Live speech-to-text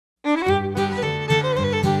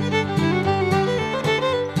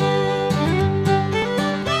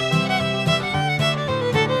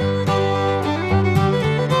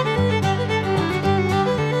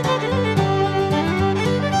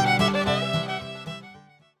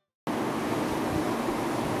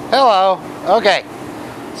Hello. Okay,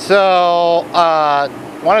 so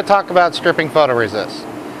want to talk about stripping photoresist.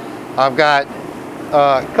 I've got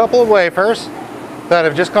a couple of wafers that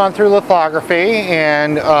have just gone through lithography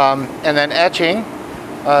and then etching.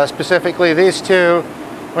 Specifically, these two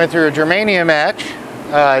went through a germanium etch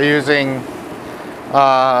using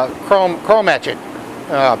chrome etching.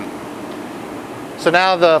 So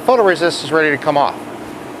now the photoresist is ready to come off.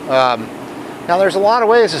 Now there's a lot of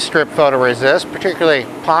ways to strip photoresist, particularly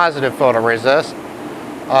positive photoresist.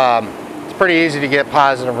 It's pretty easy to get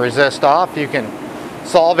positive resist off. You can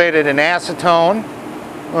solvate it in acetone.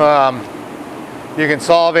 You can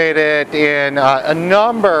solvate it in a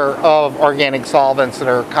number of organic solvents that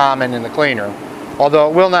are common in the clean room,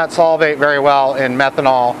 although it will not solvate very well in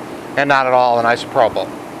methanol and not at all in isopropyl.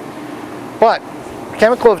 But the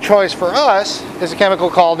chemical of choice for us is a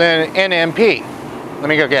chemical called NMP. Let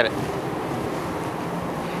me go get it.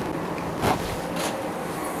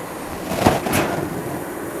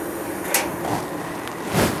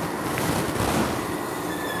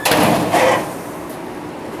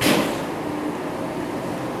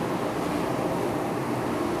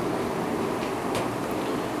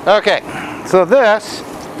 Okay, so this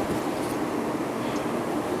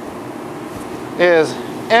is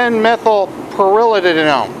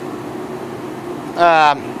N-methylpyrrolidinone.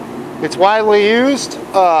 It's widely used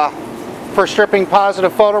for stripping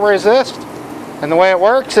positive photoresist, and the way it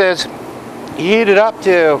works is you heat it up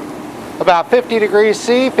to about 50 degrees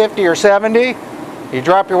C, 50 or 70. You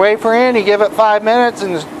drop your wafer in, you give it 5 minutes,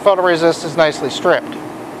 and the photoresist is nicely stripped.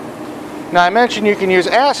 Now I mentioned you can use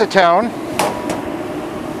acetone.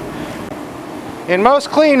 In most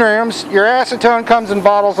clean rooms, your acetone comes in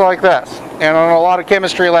bottles like this, and in a lot of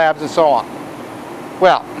chemistry labs and so on.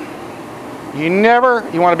 Well, you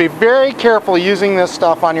want to be very careful using this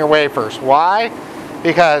stuff on your wafers. Why?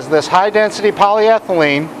 Because this high density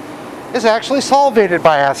polyethylene is actually solvated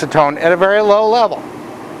by acetone at a very low level.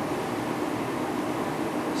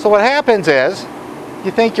 So what happens is,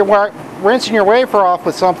 you think you're rinsing your wafer off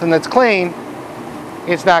with something that's clean.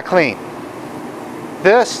 It's not clean.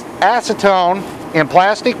 This acetone in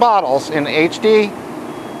plastic bottles in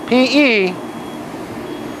HDPE,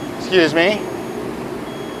 excuse me,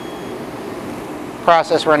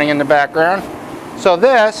 process running in the background. So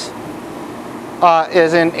this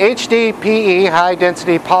is in HDPE, high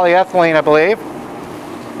density polyethylene, I believe.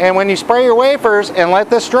 And when you spray your wafers and let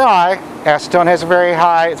this dry, acetone has a very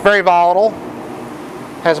high, it's very volatile,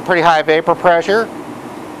 has a pretty high vapor pressure.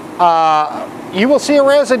 You will see a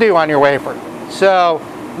residue on your wafer. So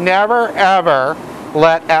never ever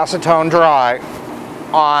let acetone dry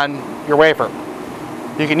on your wafer.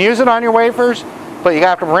 You can use it on your wafers, but you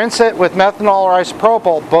have to rinse it with methanol or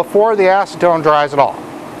isopropyl before the acetone dries at all.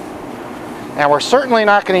 And we're certainly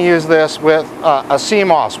not going to use this with a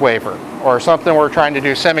CMOS wafer or something we're trying to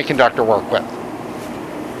do semiconductor work with.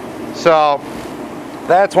 So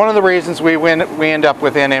that's one of the reasons we end up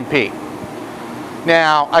with NMP.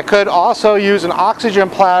 Now I could also use an oxygen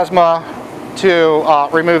plasma to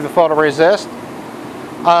remove the photoresist.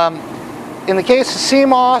 In the case of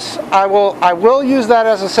CMOS, I will use that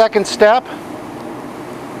as a second step,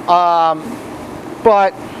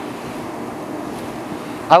 but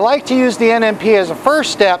I like to use the NMP as a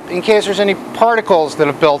first step in case there's any particles that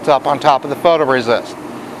have built up on top of the photoresist.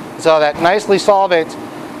 So that nicely solvates,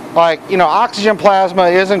 like, you know, oxygen plasma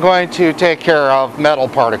isn't going to take care of metal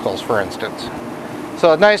particles, for instance.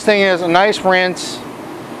 So the nice thing is a nice rinse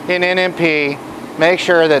in NMP, make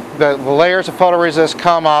sure that the layers of photoresist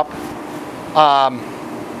come up,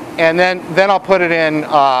 and then I'll put it in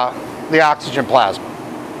the oxygen plasma.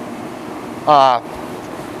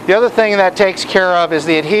 The other thing that takes care of is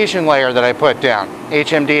the adhesion layer that I put down,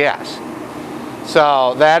 HMDS.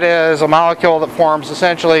 So that is a molecule that forms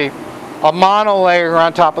essentially a monolayer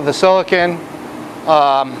on top of the silicon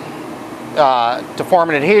to form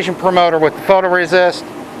an adhesion promoter with the photoresist.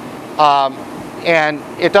 And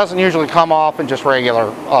it doesn't usually come off in just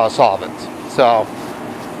regular solvents. So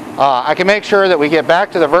I can make sure that we get back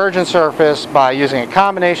to the virgin surface by using a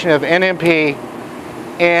combination of NMP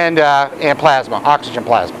and plasma, oxygen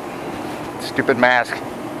plasma. Stupid mask.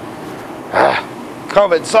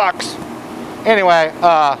 COVID sucks. Anyway,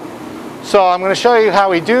 so I'm going to show you how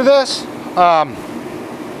we do this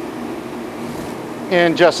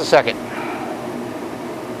in just a second.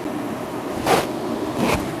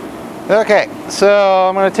 Okay, so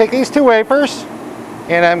I'm going to take these two wafers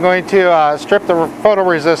and I'm going to strip the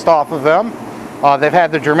photoresist off of them. They've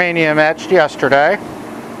had the germanium etched yesterday,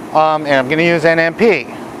 and I'm going to use NMP.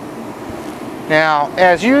 Now,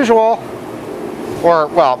 as usual,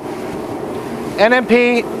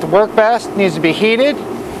 NMP to work best needs to be heated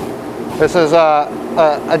This is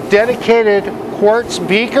a dedicated quartz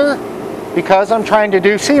beaker because I'm trying to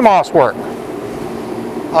do CMOS work.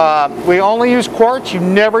 We only use quartz. You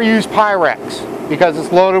never use Pyrex because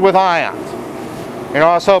it's loaded with ions. And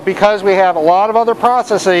also because we have a lot of other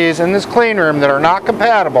processes in this clean room that are not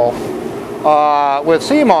compatible with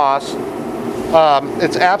CMOS,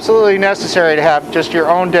 it's absolutely necessary to have just your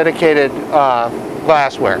own dedicated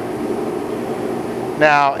glassware.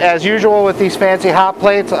 Now, as usual with these fancy hot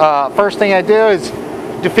plates, first thing I do is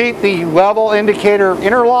defeat the level indicator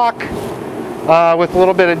interlock with a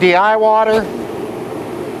little bit of DI water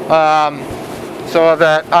so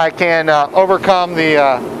that I can overcome the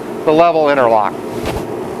level interlock.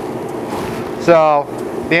 So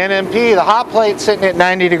the NMP, the hot plate's sitting at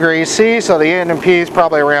 90 degrees C, so the NMP is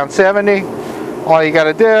probably around 70. All you got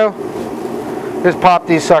to do is pop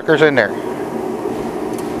these suckers in there.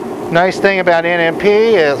 Nice thing about NMP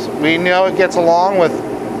is we know it gets along with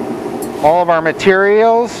all of our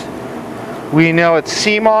materials. We know it's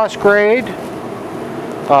CMOS grade,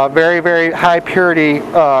 very, very high purity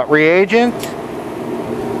reagent.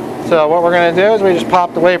 So what we're going to do is we just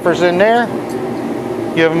pop the wafers in there,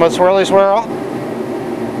 give them a swirly swirl.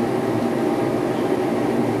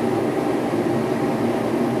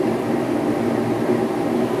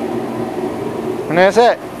 And that's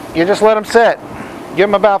it. You just let them sit. Give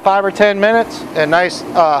them about 5 or 10 minutes, a nice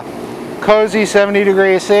cozy 70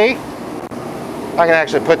 degrees C. I can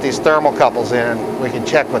actually put these thermocouples in and we can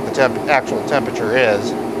check what the actual temperature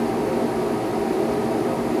is.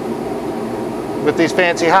 With these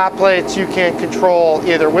fancy hot plates, you can control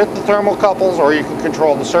either with the thermocouples or you can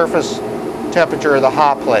control the surface temperature of the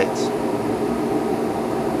hot plates.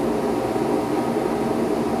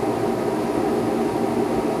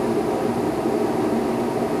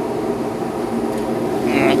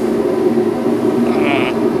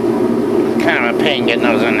 Pain getting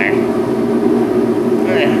those in there.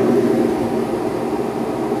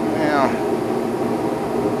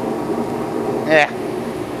 Yeah,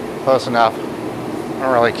 close enough. I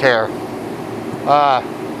don't really care.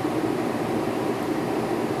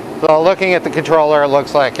 So looking at the controller, it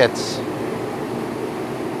looks like it's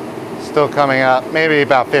still coming up, maybe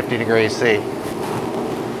about 50 degrees C.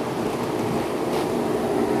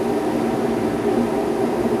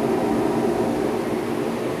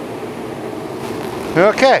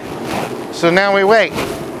 Okay, so now we wait.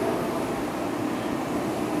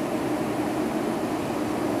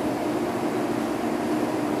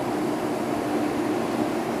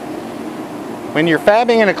 When you're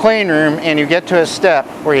fabbing in a clean room and you get to a step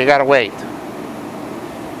where you gotta wait,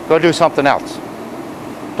 go do something else.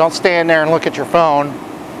 Don't stand there and look at your phone.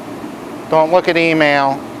 Don't look at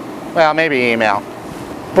email. Well, maybe email.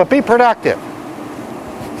 But be productive.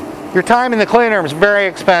 Your time in the clean room is very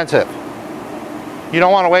expensive. You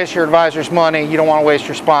don't want to waste your advisor's money. You don't want to waste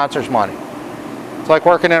your sponsor's money. It's like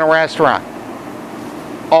working in a restaurant.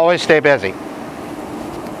 Always stay busy.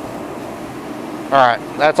 All right,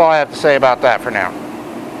 that's all I have to say about that for now.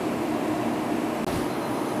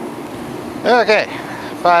 Okay,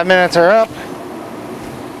 5 minutes are up.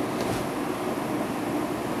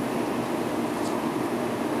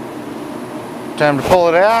 Time to pull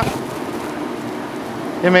it out.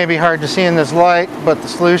 It may be hard to see in this light, but the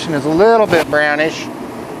solution is a little bit brownish.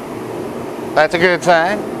 That's a good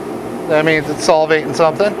sign. That means it's solvating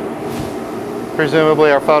something.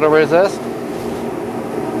 Presumably our photoresist.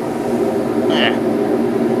 Yeah.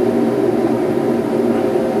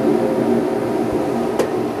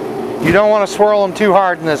 You don't want to swirl them too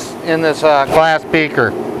hard in this glass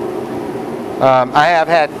beaker. I have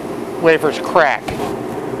had wafers crack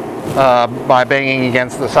by banging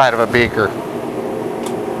against the side of a beaker.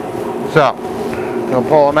 So, we'll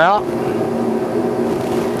pull them out.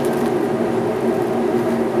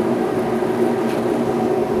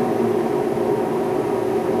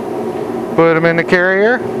 Put them in the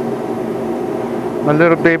carrier. My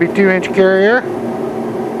little baby 2-inch carrier.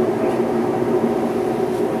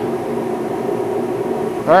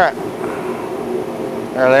 Alright.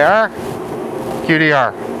 There they are.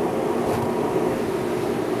 QDR.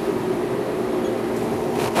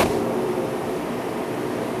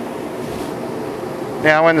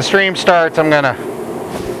 Now when the stream starts, I'm going to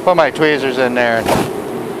put my tweezers in there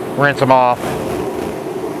and rinse them off.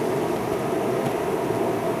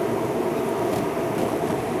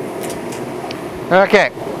 Okay,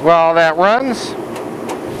 while that runs,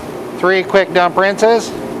 3 quick dump rinses.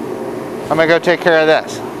 I'm going to go take care of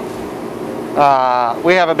this.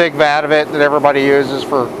 We have a big vat of it that everybody uses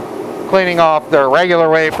for cleaning off their regular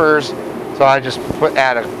wafers. So I just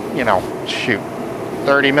add a,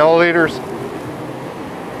 30 milliliters.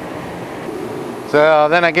 So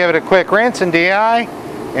then I give it a quick rinse and DI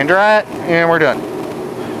and dry it, and we're done.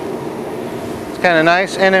 It's kind of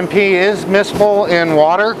nice. NMP is miscible in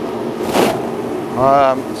water,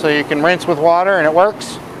 so you can rinse with water and it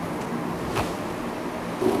works.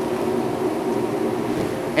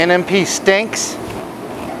 NMP stinks.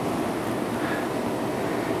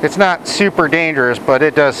 It's not super dangerous, but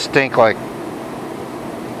it does stink like...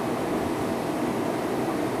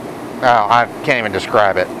 Oh, I can't even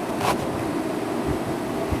describe it.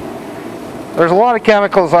 There's a lot of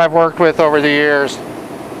chemicals I've worked with over the years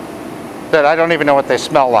that I don't even know what they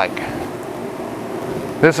smell like.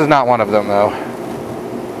 This is not one of them though,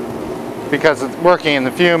 because it's working in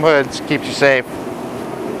the fume hoods keeps you safe.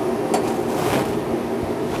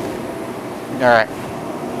 Alright,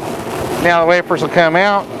 now the wafers will come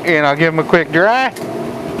out and I'll give them a quick dry.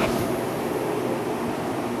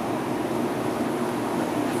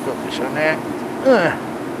 Focus on that.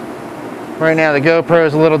 Right now the GoPro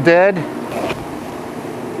is a little dead.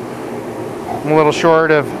 I'm a little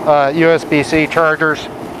short of USB-C chargers.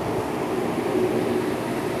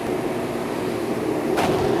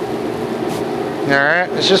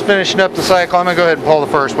 Alright, it's just finishing up the cycle. I'm going to go ahead and pull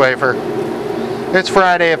the first wafer. It's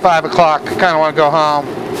Friday at 5 o'clock. I kind of want to go home.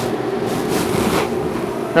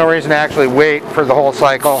 No reason to actually wait for the whole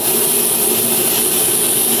cycle.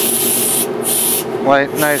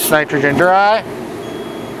 Light, nice nitrogen dry.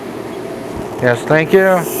 Yes, thank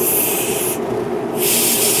you.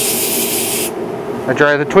 I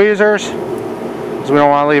dry the tweezers because we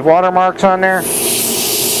don't want to leave watermarks on there.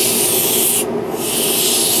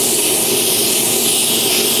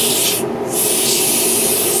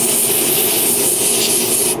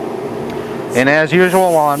 And as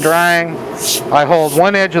usual, while I'm drying, I hold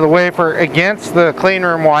one edge of the wafer against the clean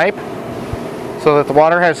room wipe so that the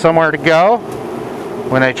water has somewhere to go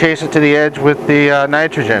when I chase it to the edge with the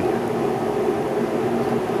nitrogen.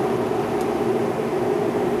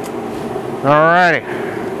 Alrighty.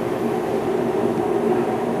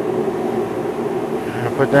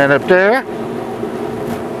 I'll put that up there.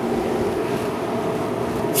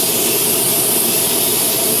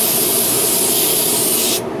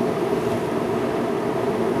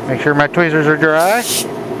 Make sure my tweezers are dry.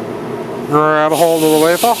 Grab a hold of the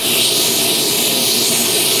wafer.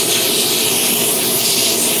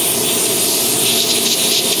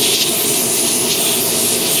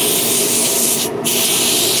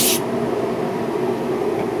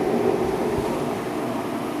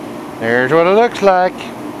 There's what it looks like.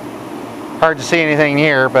 Hard to see anything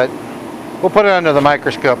here, but we'll put it under the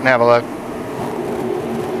microscope and have a look.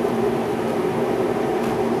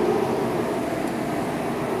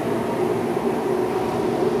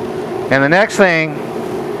 And the next thing,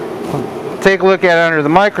 take a look at it under the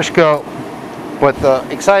microscope. But the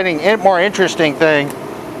exciting and more interesting thing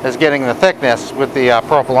is getting the thickness with the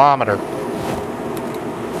profilometer.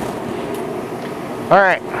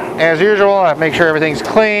 Alright, as usual, I make sure everything's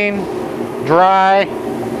clean, dry,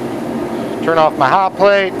 turn off my hot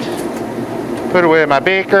plate, put away my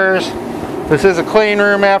beakers. This is a clean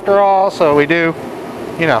room after all, so we do,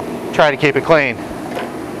 you know, try to keep it clean.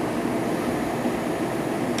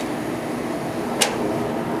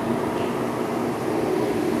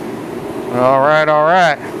 Alright,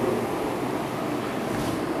 alright.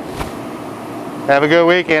 Have a good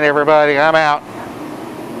weekend, everybody. I'm out.